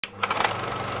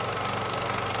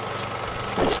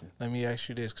let me ask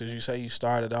you this, because you say you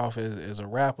started off as a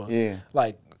rapper. Yeah.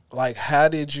 Like how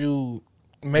did you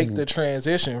make the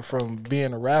transition from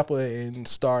being a rapper and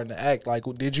starting to act? Like,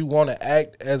 did you want to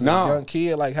act as a young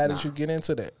kid? Like, how did you get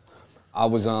into that? I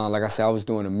was like I said, I was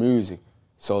doing the music.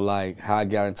 So like how I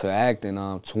got into acting,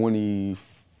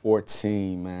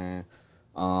 2014, man.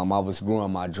 I was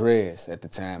growing my dreads at the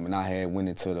time, and I had went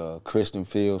into the Christian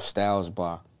Field Styles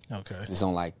Bar. Okay. It's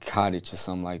on like Cottage or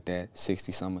something like that,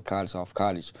 60-something Cottage off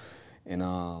Cottage. And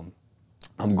I'm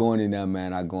going in there,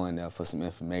 man. I go in there for some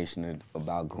information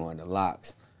about growing the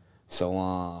locks.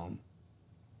 So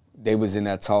they was in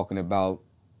there talking about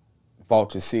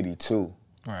Vulture City too.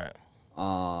 Right.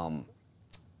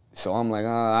 So I'm like,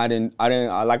 I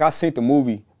seen the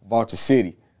movie Vulture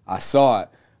City. I saw it,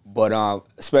 but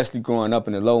especially growing up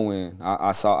in the low end,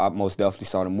 I most definitely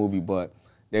saw the movie, but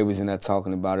they was in there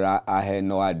talking about it. I had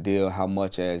no idea how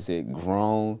much as it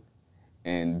grown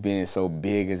and being so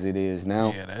big as it is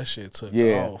now. Yeah, that shit took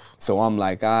off. So I'm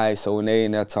like, all right, so when they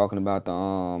in there talking about the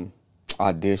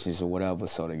auditions or whatever,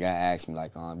 so the guy asked me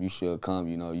like, you should come,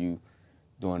 you know, you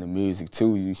doing the music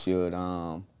too, you should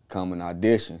come and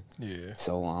audition. Yeah.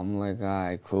 So I'm like, all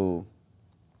right, cool.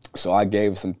 So I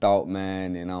gave it some thought,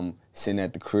 man, and I'm sitting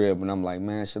at the crib and I'm like,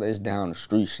 man, it's down the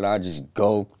street, should I just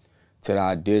go to the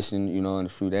audition, you know, in a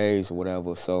few days or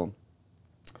whatever? So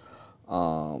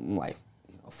I'm like,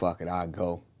 fuck it, I'll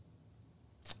go.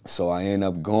 So I end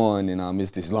up going, and it's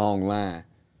this long line.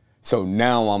 So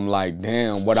now I'm like,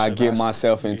 damn, what I get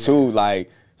myself into,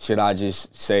 like, should I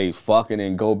just say fuck it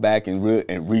and go back and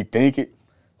rethink it?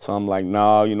 So I'm like,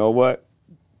 nah, you know what?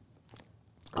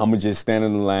 I'm going to just stand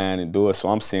in the line and do it. So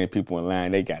I'm seeing people in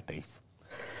line, they got their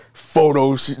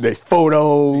photos, yeah, they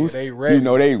ready. You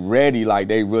know, they ready, like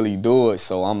they really do it.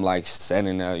 So I'm like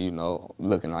standing there, you know,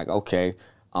 looking like, okay,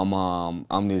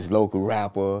 I'm this local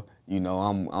rapper, you know,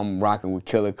 I'm rocking with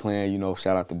Killer Clan, you know,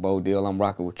 shout out to Bo Deal, I'm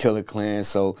rocking with Killer Clan,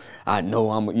 so I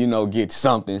know I'm, you know, get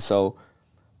something. So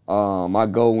I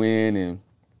go in and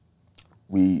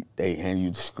they hand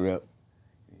you the script,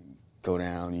 go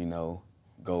down, you know,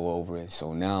 go over it.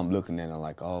 So now I'm looking at it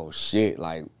like, oh shit,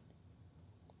 like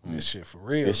this shit for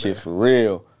real. This shit for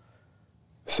real.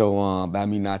 So by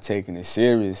me not taking it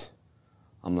serious,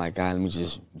 I'm like, all right, let me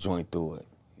just join through it,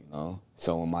 you know.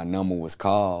 So when my number was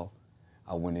called,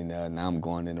 I went in there, now I'm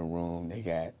going in the room. They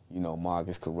got, you know,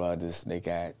 Marcus Carruthers, they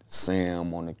got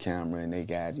Sam on the camera, and they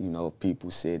got, you know, people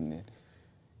sitting in.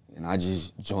 And I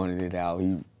just jointed it out.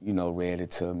 He, you know, read it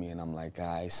to me, and I'm like, all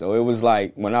right. So it was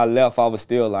like, when I left, I was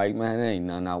still like, man, there ain't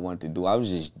nothing I wanted to do. I was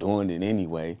just doing it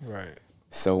anyway. Right.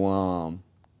 So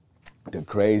the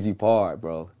crazy part,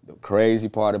 bro, the crazy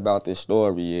part about this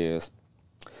story is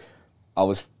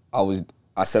I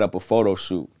set up a photo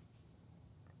shoot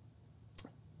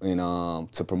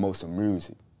and to promote some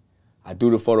music. I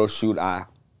do the photo shoot, I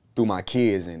threw my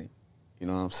kids in it. You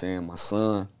know what I'm saying? My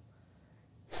son.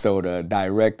 So the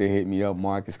director hit me up,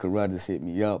 Marcus Carruthers hit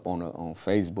me up on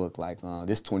Facebook, like,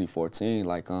 this 2014,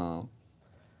 like,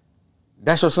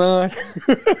 that's your son?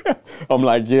 I'm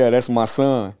like, yeah, that's my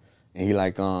son. And he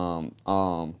like, I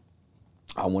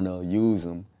want to use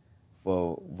him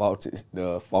for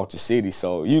the Vulture City.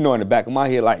 So, you know, in the back of my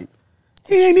head, like,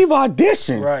 he ain't even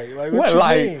auditioned. Right, like, what you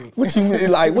mean? What you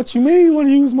mean? Like, what you mean you want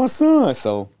to use my son?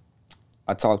 So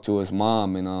I talked to his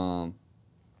mom, and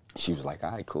she was like,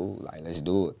 all right, cool, like, let's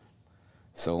do it.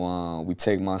 So we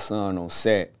take my son on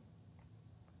set,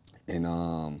 and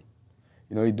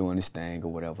you know, he's doing his thing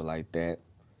or whatever like that.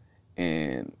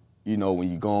 And you know, when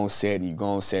you go on set,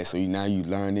 so now you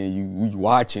learning, you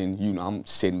watching, you know, I'm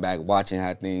sitting back watching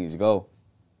how things go.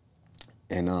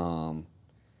 And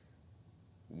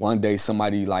one day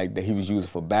somebody like that he was using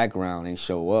for background ain't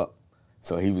show up.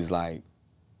 So he was like,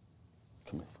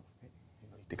 come here, you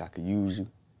think I could use you?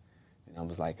 And I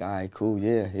was like, all right, cool,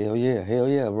 yeah, hell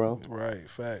yeah, bro. Right,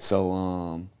 facts.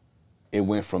 So it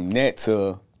went from that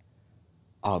to,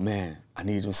 oh man, I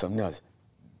need to do something else.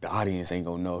 The audience ain't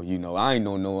gonna know, you know. I ain't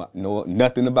know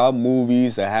nothing about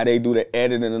movies or how they do the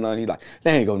editing and all. He's like,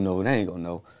 they ain't gonna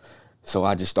know. So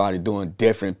I just started doing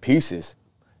different pieces,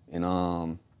 and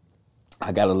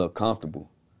I got a little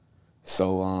comfortable.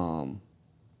 So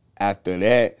after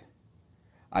that,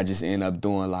 I just ended up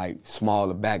doing like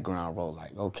smaller background role,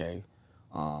 like, okay,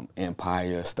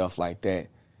 Empire, stuff like that.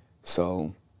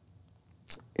 So,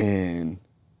 and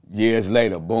years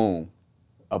later, boom,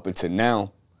 up until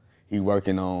now, he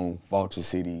working on Vulture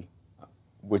City,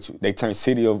 which they turned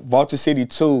Vulture City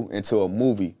 2 into a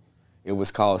movie. It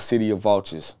was called City of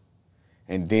Vultures.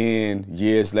 And then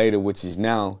years later, which is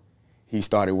now, he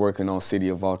started working on City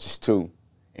of Vultures 2.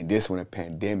 And this when the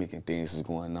pandemic and things was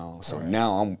going on. So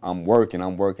now I'm working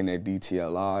at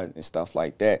DTLR and stuff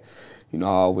like that. You know, I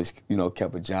always, you know,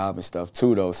 kept a job and stuff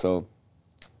too though. So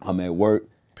I'm at work.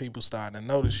 People starting to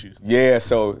notice you. Yeah,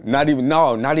 so not even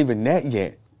that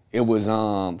yet. It was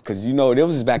cause you know, this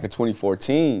was back in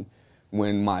 2014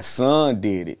 when my son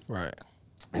did it. Right.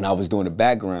 And I was doing the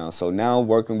background. So now I'm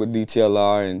working with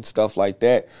DTLR and stuff like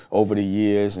that over the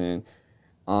years, and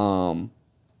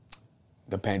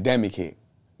the pandemic hit.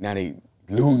 Now they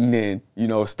looting and, you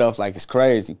know, stuff like it's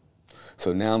crazy.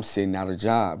 So now I'm sitting out a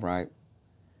job, right?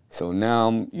 So now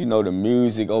I'm, you know, the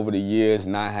music over the years,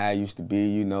 not how it used to be,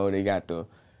 you know, they got the,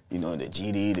 you know, the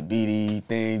GD, the BD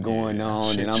thing going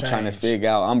on, and I'm trying to figure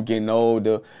out, I'm getting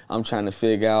older, I'm trying to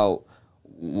figure out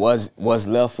what's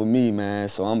left for me, man.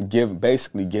 So I'm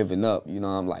basically giving up. You know,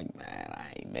 I'm like, man,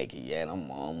 I ain't make it yet. I'm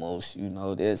almost, you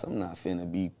know, this. I'm not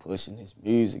finna be pushing this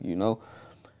music, you know.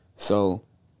 So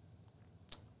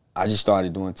I just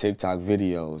started doing TikTok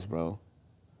videos, bro.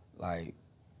 Like,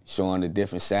 showing a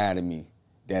different side of me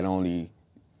that only,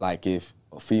 like, if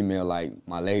a female, like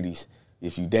my ladies,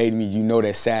 if you date me, you know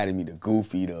that side of me, the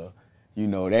goofy, the, you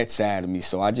know, that side of me.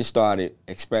 So I just started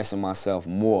expressing myself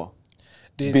more.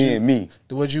 Being me.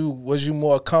 Was you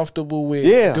more comfortable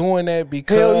with doing that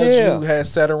because you had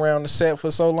sat around the set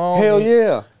for so long? Hell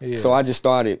yeah. So I just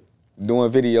started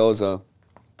doing videos of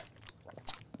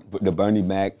the Bernie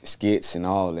Mac skits and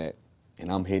all that. And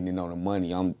I'm hitting it on the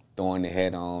money. I'm throwing the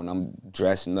head on. I'm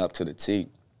dressing up to the T.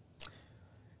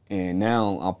 And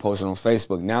now I'm posting on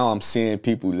Facebook. Now I'm seeing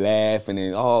people laughing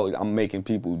and, oh, I'm making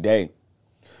people day.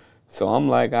 So I'm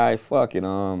like, all right, fuck it.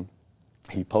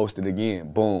 He posted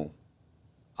again. Boom.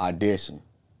 Audition.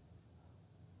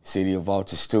 City of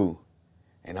Vultures 2.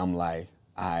 And I'm like,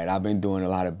 all right, I've been doing a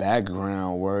lot of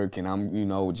background work and I'm, you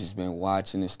know, just been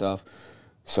watching and stuff.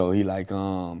 So he like,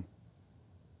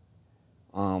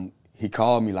 he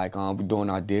called me like, we're doing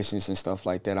auditions and stuff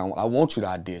like that. I want you to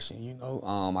audition, you know,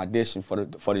 audition for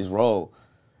this role.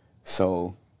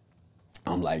 So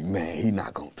I'm like, man, he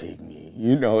not gonna pick me.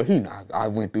 You know, I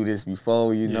went through this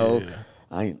before, you know.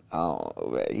 Man,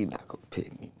 he not gonna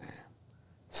pick me, man.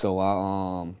 So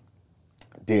I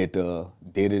did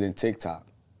it in TikTok.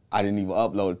 I didn't even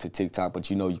upload it to TikTok, but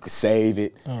you know you could save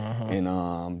it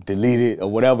and delete it or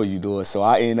whatever you do it. So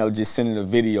I ended up just sending a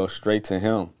video straight to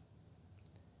him,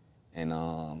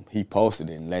 and he posted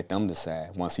it and let them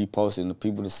decide. Once he posted and the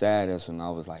people decide, that's when I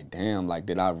was like, damn, like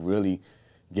did I really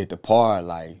get the part?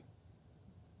 Like,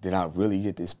 did I really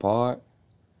get this part?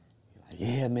 Like,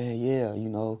 yeah, man, yeah, you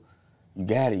know. You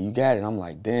got it. I'm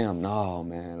like, damn, no,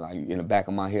 man. Like, in the back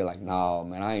of my head, like, no,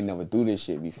 man, I ain't never do this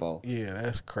shit before. Yeah,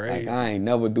 that's crazy. Like, I ain't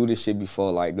never do this shit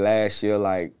before. Like, last year,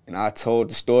 like, and I told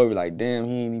the story, like, damn,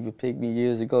 he ain't even picked me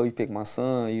years ago. He picked my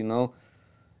son, you know?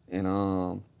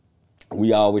 And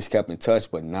we always kept in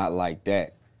touch, but not like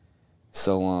that.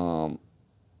 So,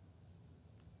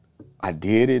 I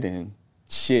did it, and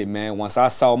shit, man, once I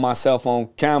saw myself on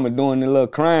camera doing the little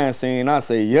crying scene, I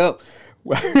say, yep.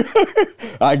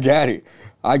 I got it.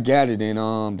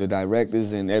 And the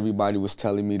directors and everybody was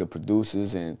telling me, the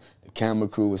producers and the camera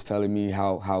crew was telling me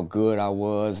how good I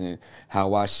was and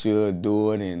how I should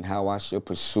do it and how I should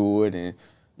pursue it. And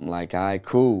I'm like, all right,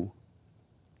 cool.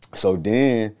 So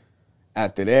then,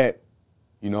 after that,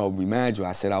 you know, remind you,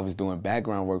 I said I was doing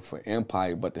background work for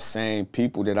Empire, but the same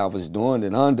people that I was doing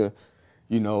it under,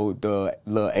 you know, the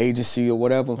little agency or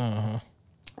whatever.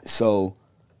 So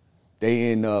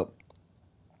they end up,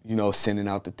 you know, sending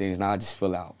out the things, and I just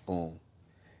fill out, boom.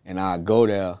 And I go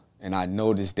there, and I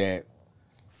notice that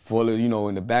full of, you know,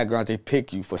 in the background, they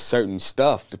pick you for certain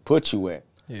stuff to put you at.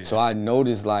 Yeah. So I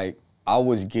noticed, like, I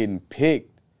was getting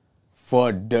picked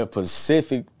for the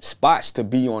specific spots to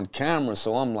be on camera.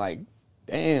 So I'm like,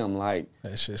 damn, like,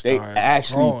 they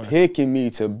actually picking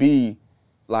me to be,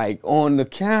 like, on the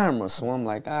camera. So I'm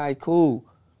like, all right, cool.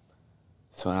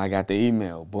 So I got the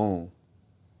email, boom.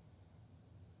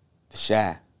 The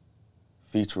Shy.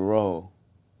 Feature role.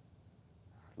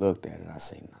 Looked at it, I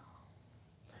say, no.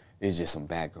 It's just some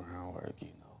background work, you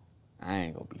know. I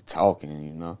ain't gonna be talking,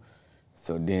 you know.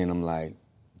 So then I'm like,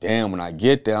 damn, when I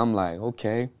get there, I'm like,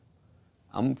 okay,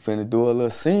 I'm finna do a little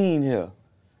scene here.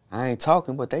 I ain't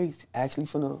talking, but they actually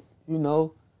finna, you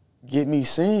know, get me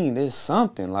seen. There's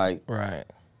something, like. Right.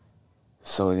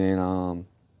 So then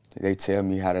they tell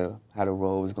me how the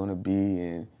role is gonna be,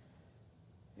 and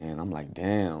I'm like,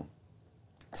 damn.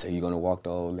 So you're gonna walk the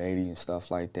old lady and stuff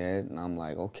like that, and I'm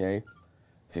like, okay.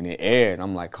 It's in the air, and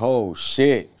I'm like, oh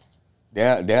shit,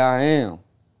 there I am.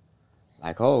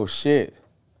 Like, oh shit,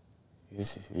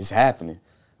 it's happening.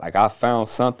 Like, I found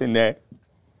something that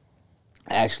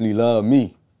actually loved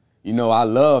me. You know, I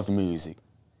loved music,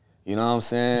 You know what I'm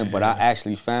saying? But I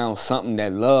actually found something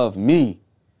that loved me,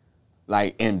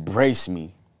 like embraced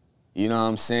me. You know what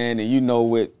I'm saying? And you know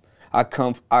what, I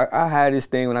had this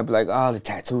thing when I be like, oh, the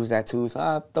tattoos,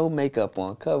 I throw makeup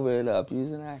on, cover it up,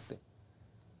 use an actor.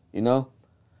 You know?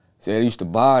 So it used to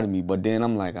bother me, but then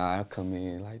I'm like, I'll come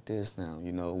in like this now.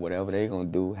 You know, whatever they gonna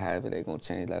do, however they gonna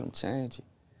change, let them change it.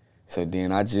 So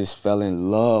then I just fell in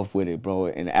love with it, bro.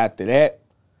 And after that,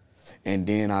 and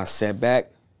then I sat back,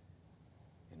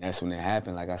 and that's when it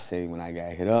happened. Like I say, when I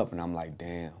got hit up, and I'm like,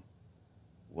 damn,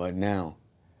 what now?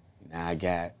 Now I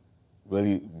got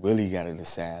really got to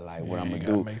decide, like, what I'm gonna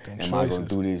do. Am I gonna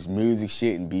do this music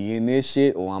shit and be in this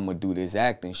shit, or I'm gonna do this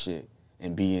acting shit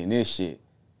and be in this shit?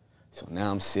 So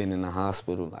now I'm sitting in the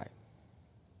hospital, like,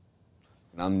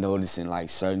 and I'm noticing, like,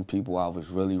 certain people I was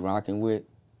really rocking with,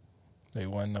 they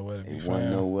wasn't nowhere to be found. They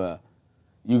wasn't nowhere.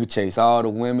 You could chase all the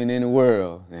women in the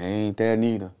world. They ain't there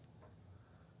neither.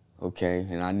 Okay?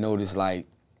 And I noticed, like,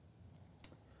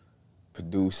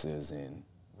 producers and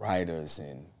writers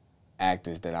and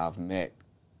actors that I've met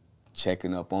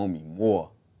checking up on me more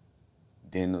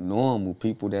than the normal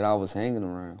people that I was hanging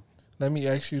around. Let me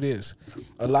ask you this.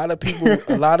 A lot of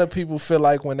people feel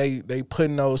like when they put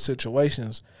in those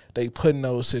situations, they put in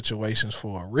those situations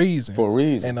for a reason. For a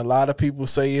reason. And a lot of people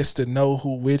say it's to know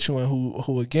who with you and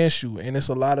who against you. And it's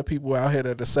a lot of people out here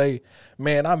that say,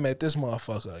 man, I met this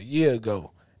motherfucker a year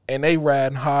ago. And they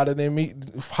riding harder than me,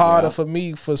 for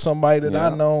me, for somebody that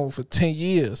I known for 10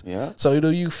 years. Yeah. So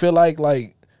do you feel like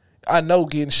I know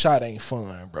getting shot ain't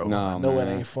fun, bro. No, I know man.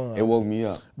 it ain't fun. It woke me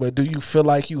up. But do you feel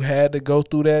like you had to go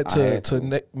through that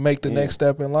to make the next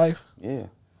step in life? Yeah,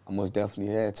 I most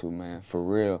definitely had to, man. For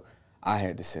real, I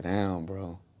had to sit down,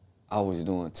 bro. I was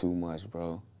doing too much,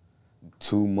 bro.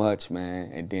 Too much,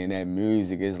 man. And then that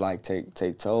music is like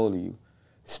take toll of you,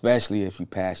 especially if you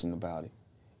passionate about it.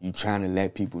 You trying to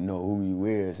let people know who you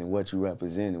is and what you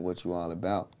represent and what you all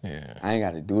about. Yeah. I ain't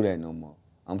got to do that no more.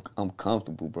 I'm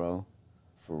comfortable, bro.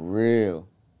 For real.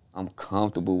 I'm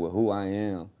comfortable with who I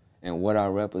am and what I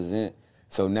represent.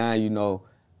 So now, you know,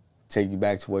 take you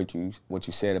back to what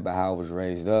you said about how I was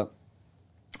raised up.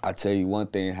 I tell you one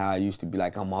thing, how I used to be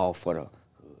like, I'm all for the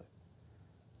hood.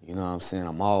 You know what I'm saying?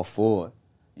 I'm all for it.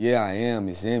 Yeah, I am.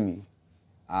 It's in me.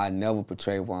 I never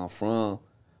portray where I'm from,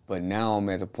 but now I'm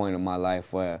at a point in my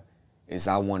life where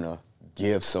I want to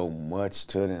give so much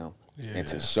to them and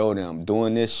to show them.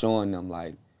 Doing this, showing them,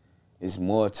 like, it's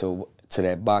more to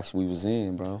that box we was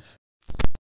in, bro.